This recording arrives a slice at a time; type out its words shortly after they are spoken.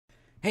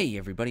Hey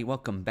everybody,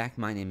 welcome back.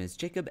 My name is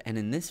Jacob, and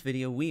in this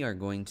video we are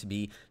going to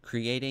be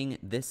creating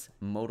this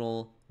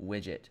modal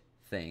widget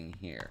thing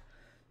here.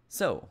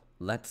 So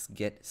let's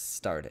get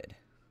started.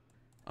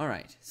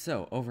 Alright,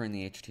 so over in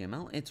the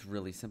HTML, it's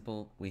really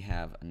simple. We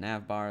have a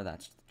nav bar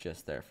that's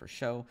just there for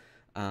show,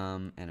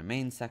 and a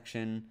main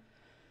section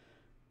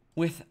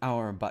with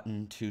our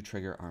button to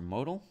trigger our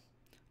modal,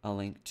 a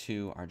link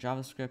to our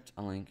JavaScript,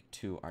 a link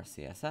to our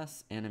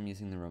CSS, and I'm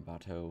using the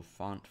Roboto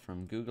font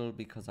from Google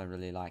because I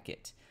really like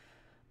it.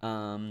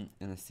 In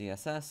the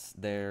CSS,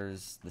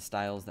 there's the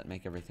styles that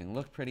make everything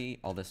look pretty.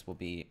 All this will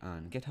be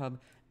on GitHub,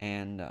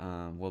 and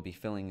we'll be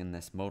filling in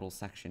this modal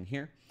section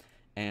here.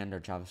 And our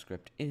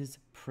JavaScript is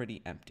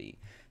pretty empty.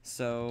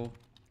 So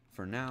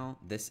for now,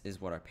 this is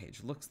what our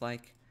page looks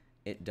like.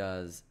 It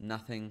does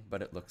nothing,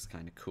 but it looks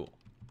kind of cool.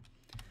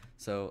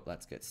 So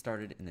let's get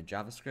started in the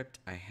JavaScript.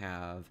 I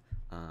have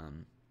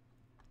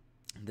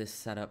this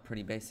set up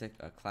pretty basic,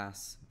 a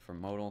class for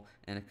modal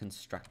and a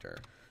constructor.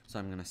 So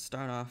I'm going to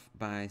start off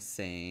by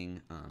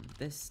saying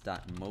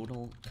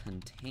this.modal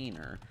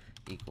container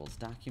equals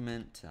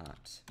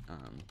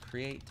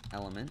document.create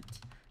element.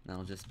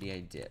 That'll just be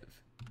a div.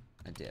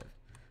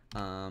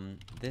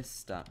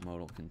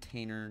 This.modal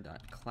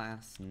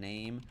container.class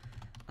name.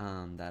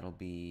 That'll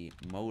be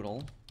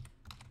modal.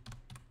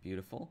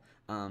 Beautiful.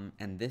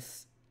 And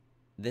this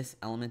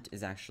element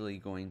is actually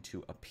going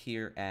to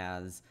appear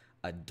as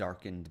a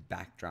darkened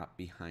backdrop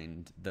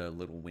behind the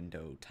little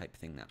window type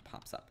thing that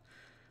pops up.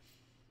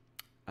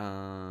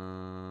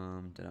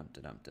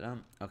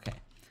 Okay,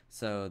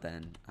 so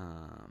then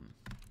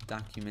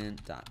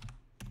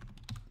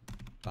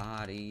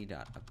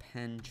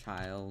document.body.append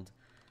child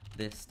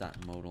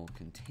this.modal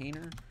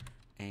container,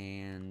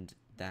 and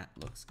that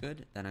looks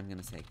good. Then I'm going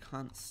to say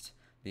const,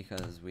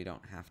 because we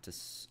don't have to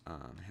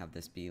have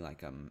this be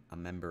like a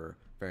member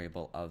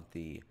variable of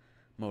the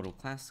modal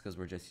class, because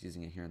we're just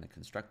using it here in the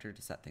constructor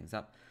to set things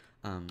up.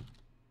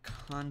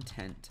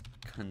 Content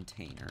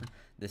container.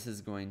 This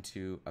is going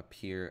to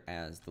appear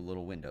as the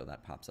little window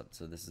that pops up.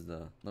 So this is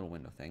the little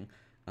window thing.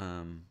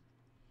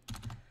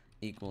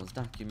 Equals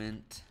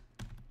document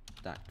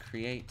dot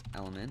create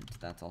element.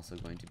 That's also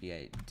going to be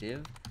a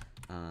div.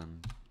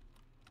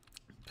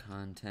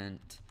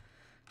 Content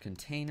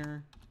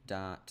container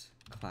dot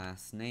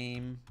class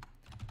name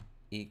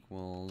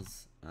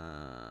equals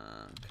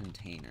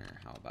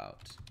container. How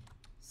about?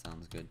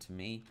 Sounds good to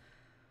me.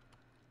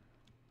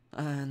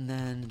 And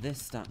then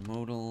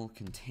this.modal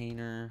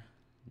container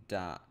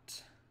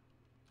dot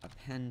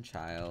append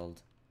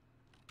child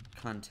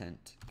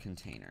content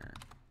container.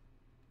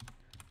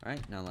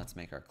 Alright, now let's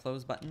make our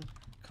close button.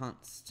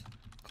 Const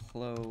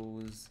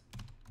close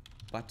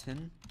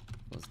button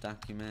equals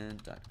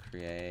document dot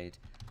create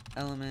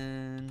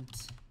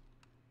element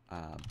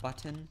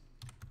button,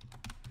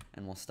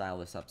 and we'll style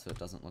this up so it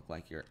doesn't look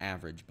like your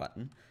average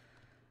button.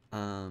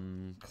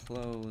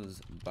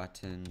 Close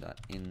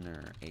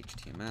button.inner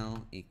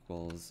HTML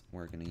equals,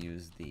 we're going to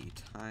use the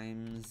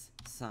times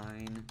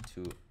sign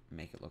to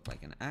make it look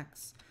like an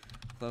X.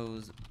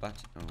 Close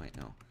button, oh wait,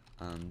 no.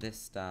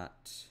 This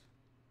dot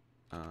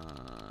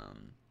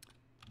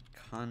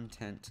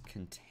content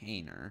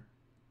container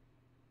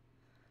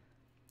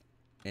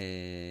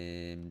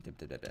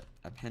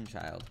append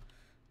child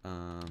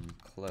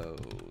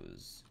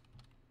close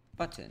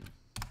button,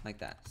 like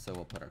that. So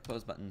we'll put our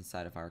close button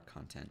inside of our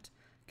content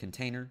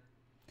container,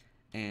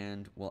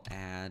 and we'll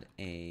add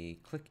a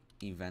click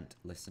event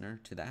listener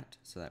to that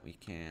so that we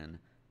can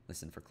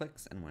listen for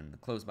clicks, and when the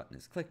close button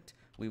is clicked,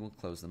 we will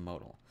close the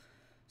modal.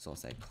 So I'll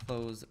say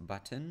close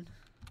button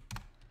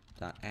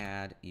dot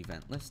add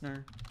event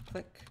listener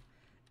click,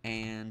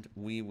 and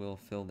we will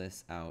fill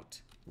this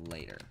out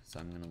later. So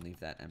I'm going to leave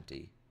that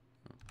empty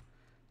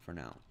for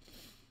now.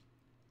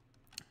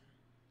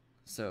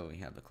 So we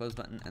have the close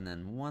button, and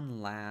then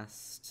one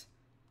last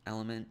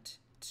element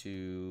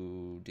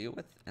to deal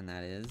with, and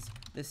that is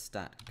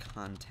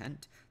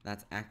this.content.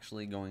 That's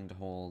actually going to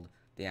hold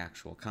the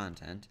actual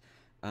content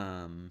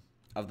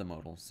of the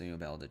modal, so you'll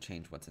be able to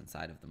change what's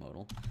inside of the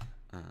modal.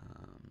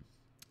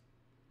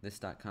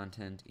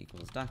 This.content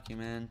equals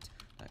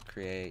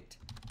document.create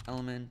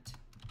element,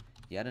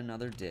 yet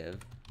another div.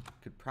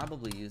 Could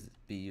probably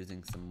be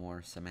using some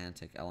more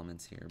semantic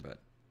elements here, but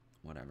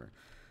whatever.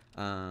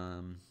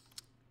 And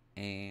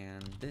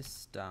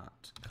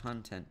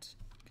this.content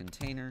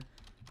container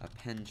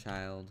append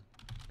child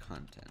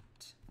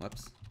content.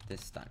 Whoops,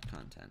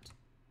 this.content.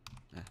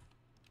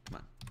 Come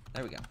on,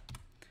 there we go.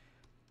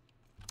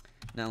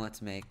 Now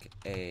let's make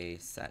a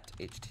set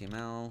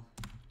HTML.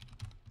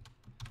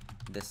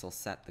 This will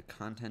set the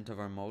content of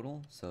our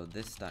modal. So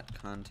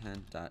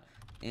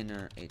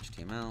this.content.inner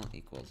HTML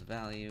equals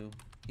value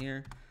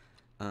here.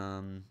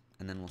 And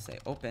then we'll say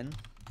open,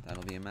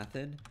 that'll be a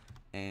method,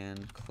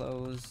 and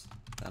close,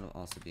 that'll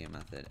also be a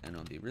method, and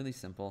it'll be really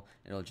simple.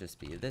 It'll just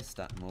be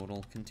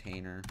this.modal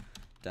container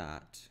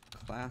dot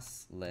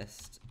class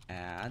list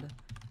add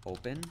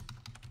open,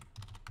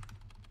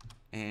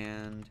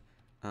 and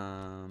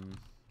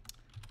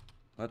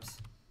whoops,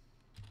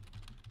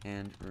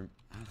 and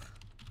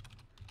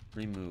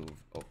remove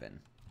open,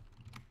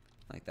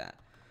 like that.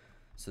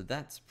 So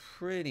that's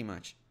pretty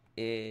much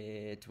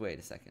it. Wait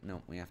a second.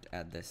 No, we have to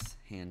add this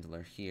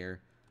handler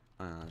here.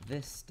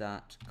 This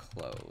dot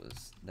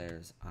close.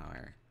 There's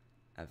our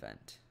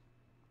event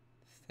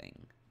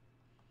thing.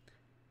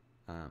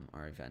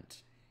 Our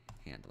event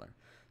handler.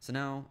 So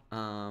now,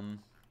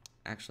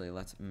 actually,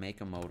 let's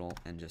make a modal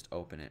and just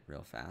open it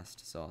real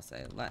fast. So I'll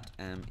say let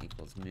m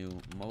equals new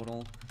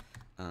modal,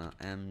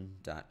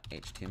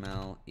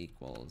 m.html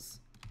equals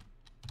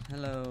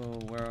hello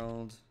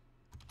world,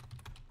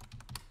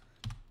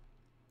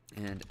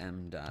 and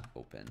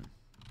m.open,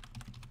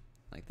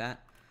 like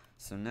that.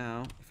 So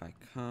now, if I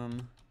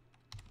come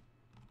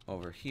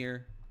over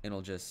here,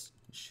 it'll just,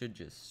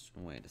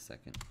 wait a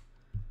second.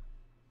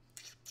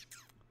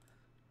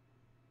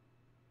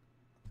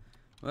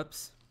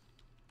 Whoops.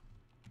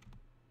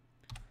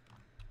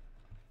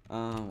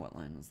 What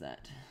line was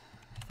that?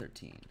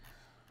 13.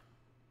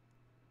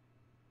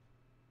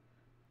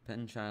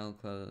 Pen child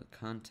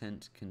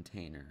content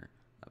container.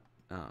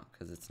 Oh,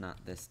 because it's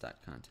not this dot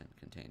content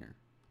container.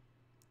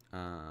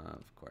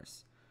 Of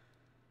course.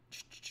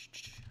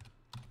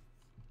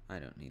 I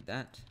don't need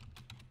that.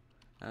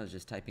 I was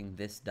just typing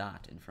this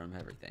dot in front of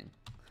everything.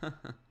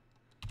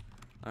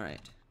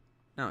 Alright.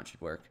 Now it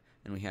should work.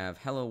 And we have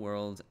hello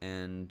world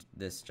and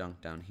this junk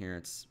down here.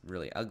 It's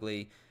really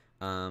ugly.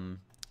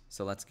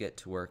 So let's get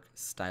to work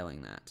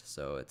styling that.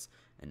 So it's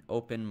an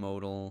open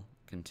modal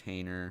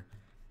container,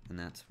 and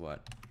that's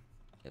what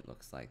it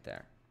looks like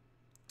there.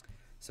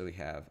 So we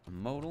have a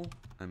modal.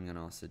 I'm going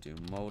to also do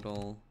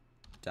modal.open.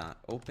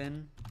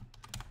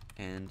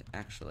 And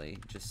actually,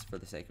 just for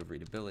the sake of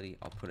readability,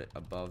 I'll put it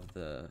above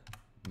the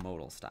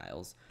modal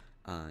styles.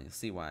 You'll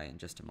see why in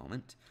just a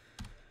moment.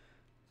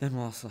 Then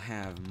we'll also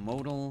have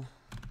modal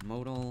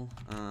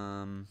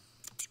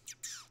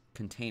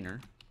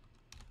container,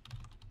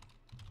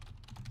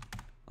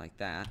 like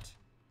that.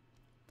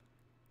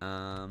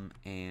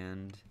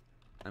 And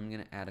I'm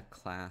going to add a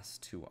class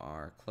to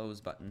our close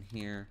button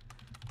here.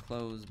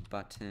 Close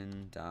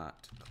button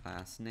dot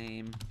class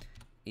name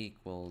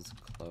equals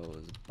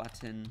close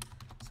button.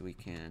 So we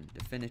can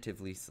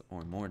definitively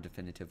or more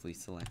definitively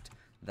select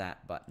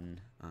that button.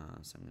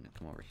 So I'm going to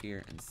come over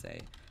here and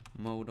say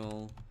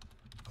modal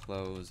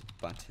close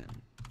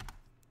button.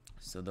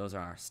 So those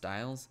are our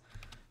styles.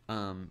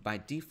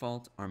 By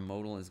default, our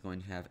modal is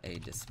going to have a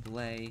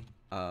display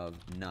of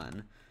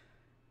none.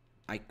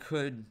 I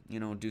could,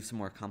 do some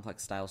more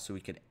complex styles so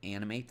we could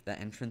animate the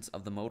entrance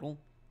of the modal,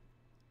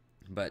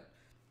 but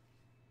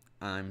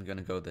I'm going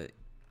to go the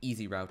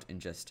easy route and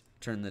just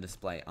turn the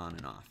display on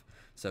and off.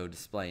 So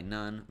display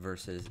none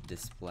versus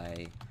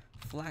display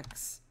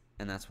flex,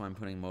 and that's why I'm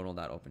putting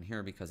modal.open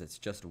here, because it's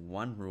just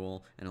one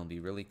rule and it'll be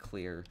really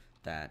clear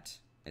that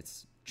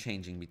it's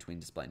changing between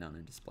display none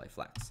and display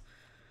flex.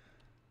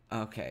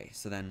 Okay,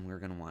 so then we're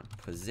going to want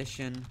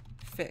position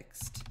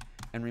fixed.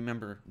 And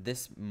remember,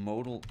 this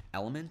modal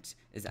element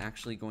is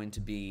actually going to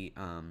be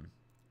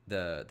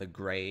the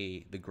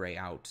gray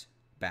out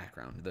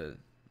background, the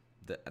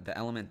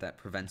element that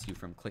prevents you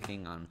from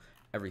clicking on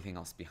everything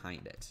else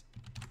behind it.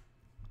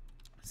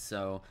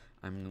 So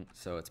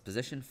it's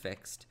position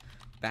fixed,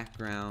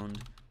 background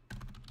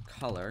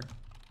color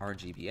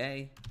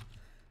RGBA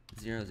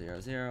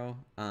 000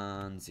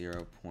 on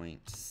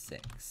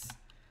 0.6.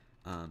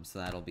 So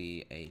that'll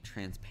be a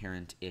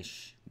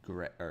transparent-ish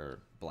gray or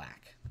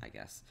black, I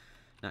guess,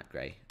 not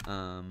gray.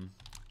 All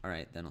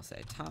right, then I'll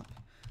say top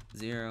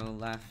 0,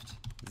 left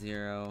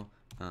 0,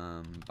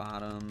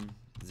 bottom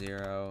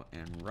 0,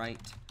 and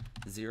right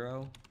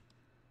 0.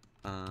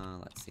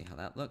 Let's see how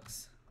that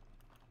looks.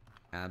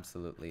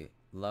 Absolutely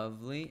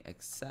lovely,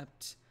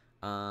 except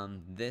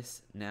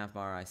this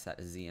navbar I set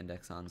a Z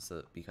index on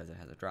because it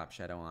has a drop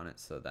shadow on it,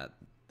 so that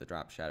the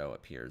drop shadow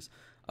appears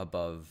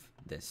above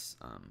this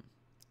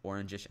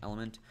orangish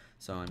element.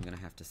 So I'm going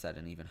to have to set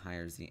an even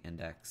higher Z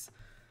index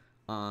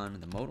on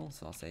the modal.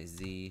 So I'll say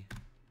Z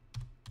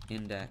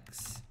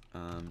index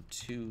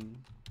 2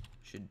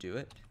 should do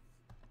it.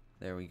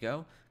 There we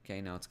go.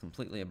 Okay, now it's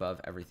completely above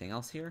everything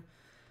else here.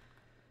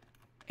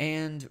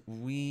 And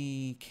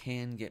we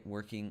can get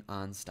working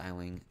on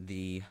styling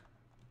the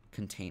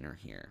container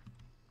here.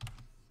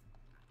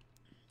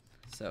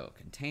 So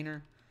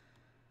container,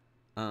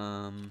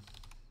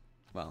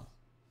 well,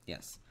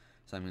 yes.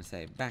 So I'm going to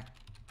say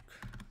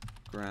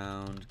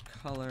background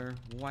color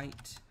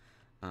white,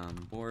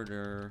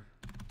 border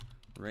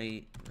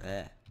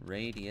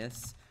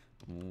radius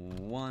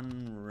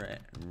 1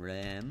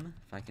 rem,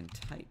 if I can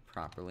type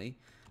properly.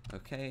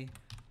 Okay,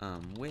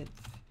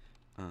 width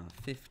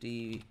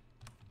 50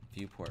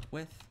 viewport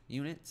width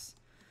units.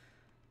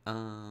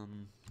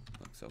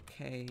 Looks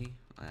okay.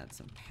 I'll add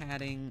some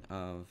padding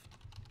of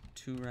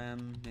 2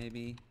 rem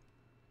maybe.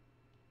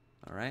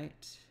 All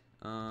right.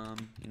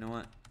 You know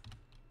what?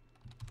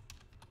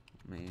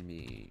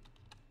 Maybe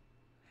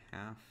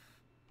half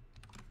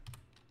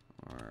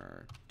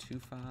or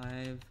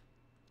 2.5.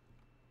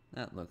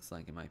 That looks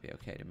like it might be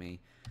okay to me.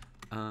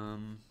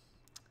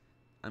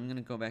 I'm going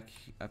to go back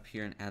up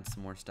here and add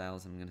some more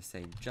styles. I'm going to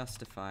say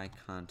justify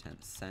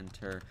content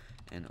center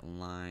and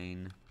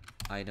align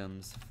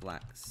items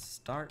flex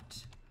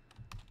start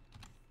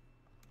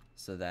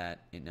so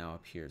that it now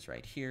appears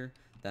right here.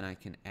 Then I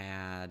can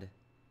add,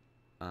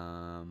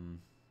 I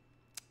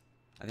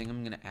think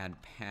I'm going to add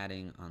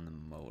padding on the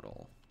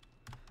modal.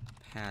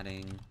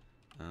 Padding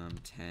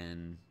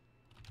 10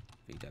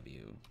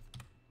 VW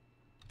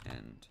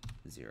and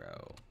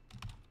 0.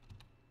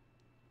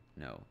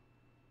 No,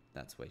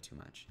 that's way too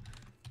much.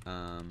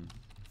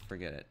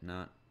 Forget it.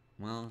 Not,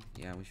 well,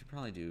 yeah, we should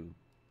probably do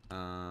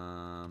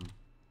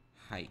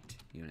height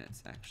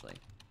units, actually.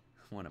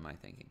 What am I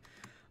thinking?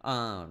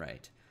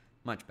 Right.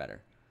 Much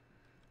better.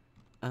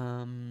 Okay,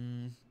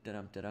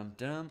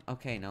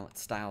 now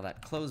let's style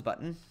that close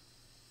button.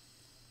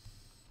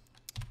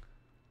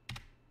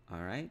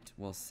 Alright,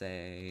 we'll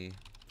say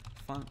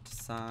font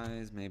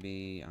size,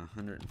 maybe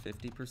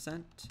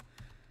 150%.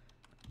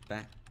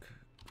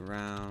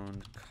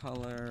 Background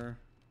color,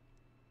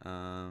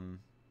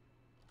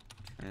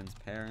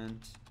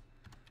 transparent,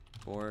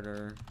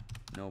 border,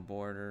 no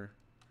border,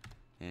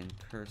 and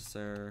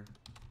cursor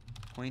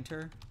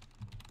pointer.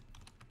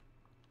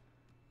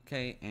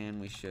 Okay,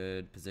 and we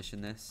should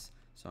position this.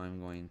 So I'm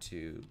going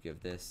to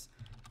give this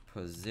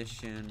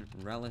position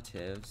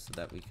relative so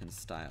that we can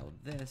style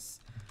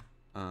this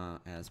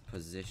as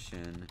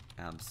position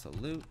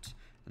absolute,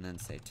 and then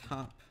say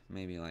top,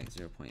 maybe like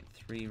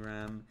 0.3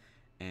 rem,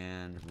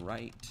 and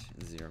right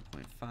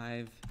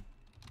 0.5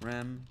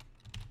 rem.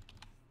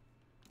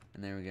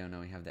 And there we go,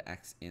 now we have the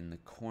X in the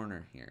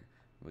corner here.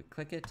 If we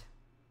click it,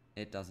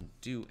 it doesn't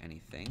do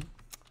anything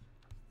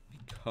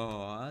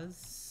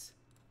because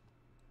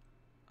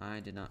I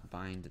did not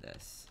bind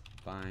this.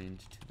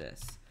 Bind to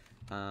this.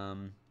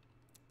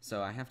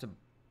 So I have to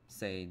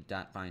say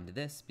dot bind to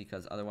this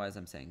because otherwise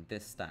I'm saying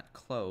this dot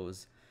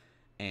close,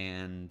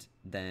 and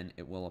then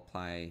it will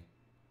apply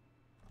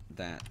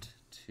that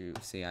to,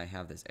 see, I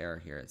have this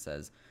error here. It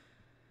says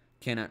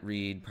cannot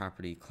read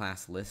property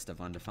class list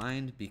of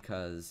undefined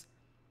because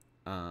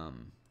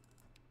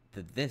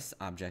the this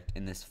object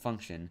in this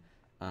function,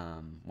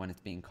 when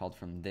it's being called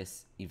from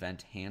this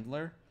event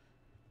handler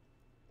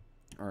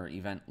or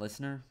event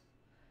listener,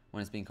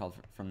 when it's being called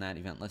from that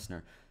event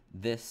listener,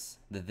 this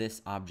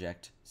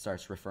object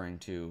starts referring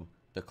to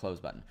the close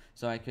button.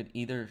 So I could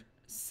either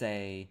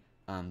say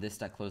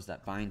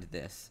this.close.bind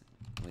this,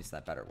 at least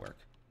that better work.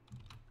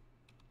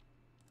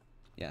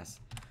 Yes.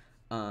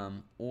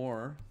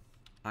 Or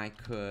I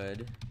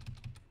could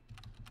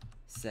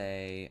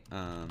say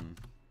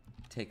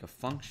take a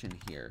function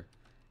here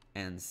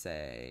and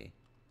say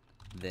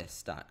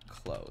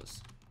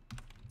this.close,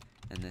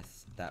 and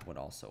that would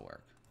also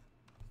work.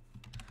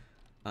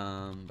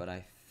 But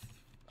I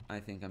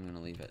think I'm going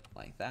to leave it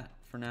like that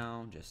for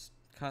now, just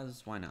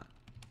because, why not?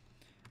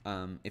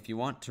 If you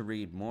want to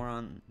read more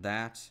on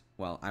that,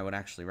 well, I would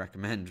actually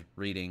recommend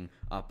reading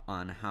up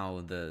on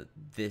how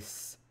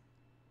this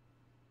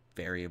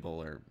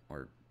variable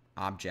or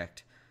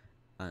object,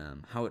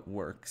 how it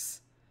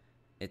works.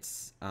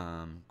 It's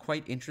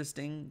quite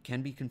interesting,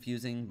 can be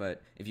confusing,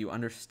 but if you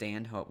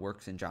understand how it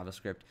works in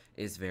JavaScript,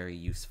 it's very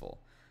useful.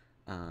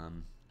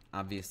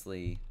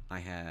 Obviously, I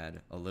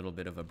had a little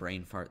bit of a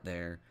brain fart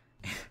there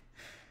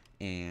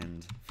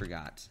and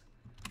forgot,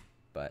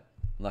 but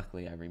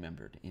luckily I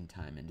remembered in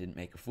time and didn't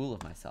make a fool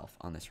of myself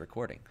on this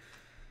recording.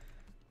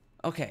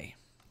 Okay,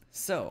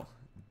 so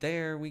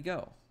there we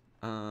go.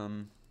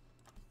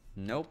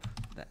 Nope,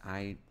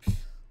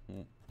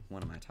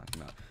 what am I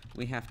talking about?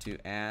 We have to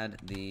add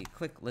the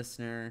click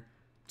listener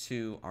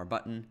to our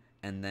button,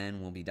 and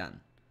then we'll be done.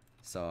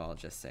 So I'll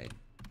just say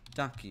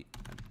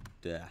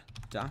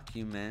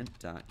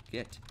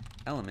document.get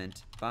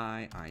element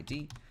by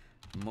ID,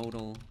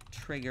 modal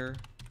trigger,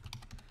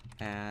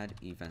 add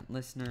event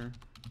listener,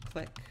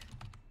 click,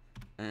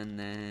 and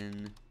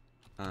then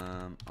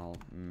I'll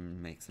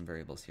make some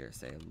variables here.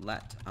 Say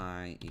let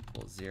I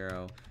equals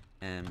 0,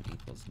 m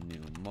equals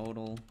new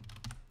modal,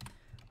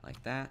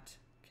 like that.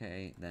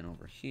 Okay, then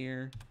over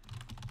here,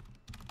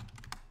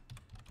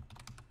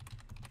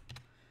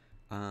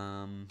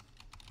 I'm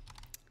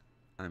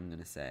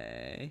gonna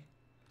say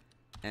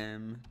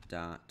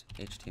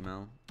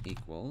m.html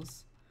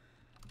equals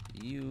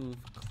you've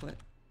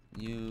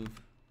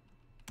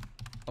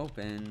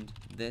opened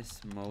this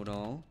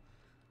modal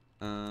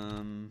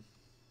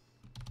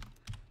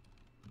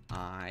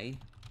I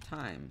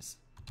times.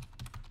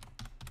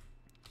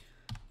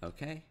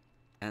 Okay,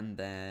 and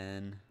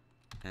then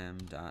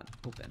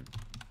m.open,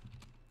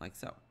 like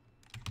so.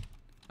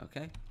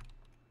 Okay,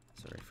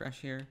 so refresh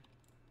here,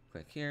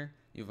 click here,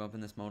 you've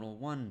opened this modal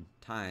 1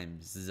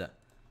 times,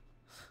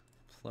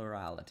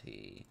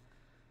 plurality,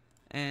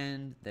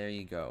 and there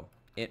you go,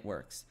 it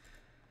works.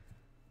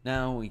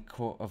 Now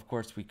of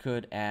course we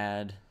could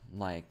add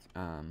like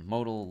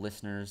modal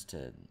listeners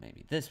to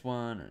maybe this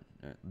one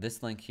or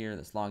this link here,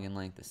 this login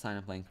link, this sign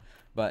up link,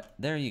 but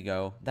there you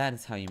go. That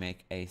is how you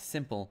make a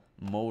simple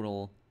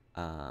modal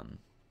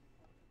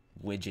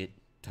widget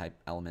type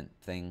element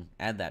thing.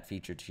 Add that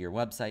feature to your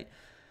website.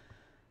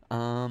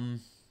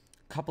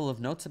 couple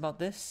of notes about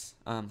this,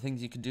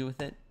 things you could do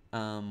with it.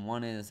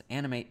 One is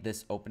animate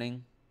this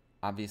opening.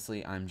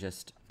 Obviously, I'm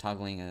just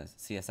toggling a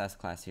CSS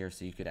class here,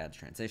 so you could add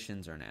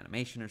transitions or an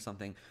animation or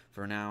something.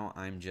 For now,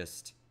 I'm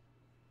just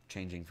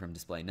changing from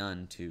display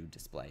none to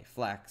display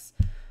flex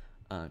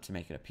to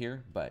make it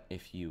appear. But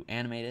if you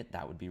animate it,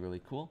 that would be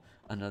really cool.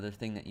 Another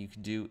thing that you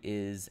could do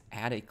is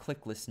add a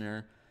click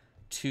listener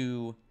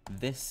to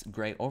this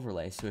gray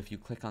overlay. So if you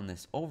click on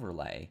this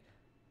overlay,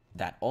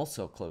 that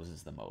also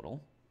closes the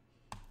modal.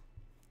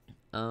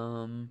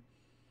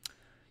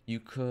 You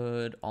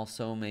could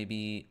also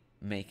maybe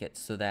make it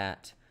so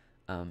that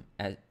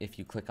if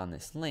you click on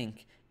this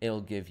link,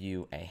 it'll give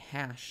you a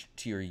hash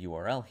to your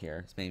URL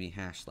here. It's maybe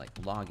hash like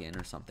login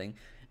or something.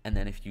 And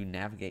then if you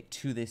navigate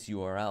to this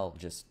URL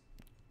just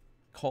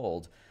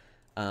cold,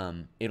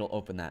 it'll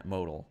open that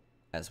modal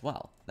as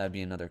well. That'd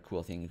be another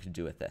cool thing you could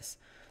do with this.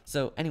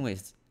 So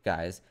anyways,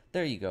 guys,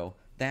 there you go.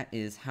 That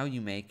is how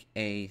you make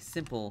a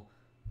simple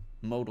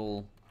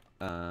modal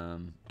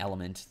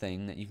element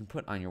thing that you can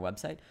put on your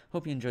website.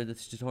 Hope you enjoyed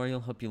this tutorial.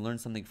 Hope you learned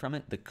something from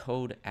it. The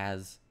code,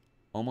 as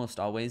almost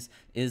always,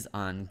 is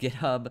on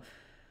GitHub.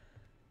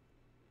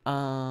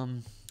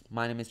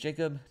 My name is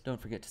Jacob. Don't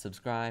forget to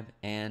subscribe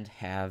and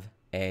have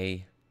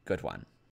a good one.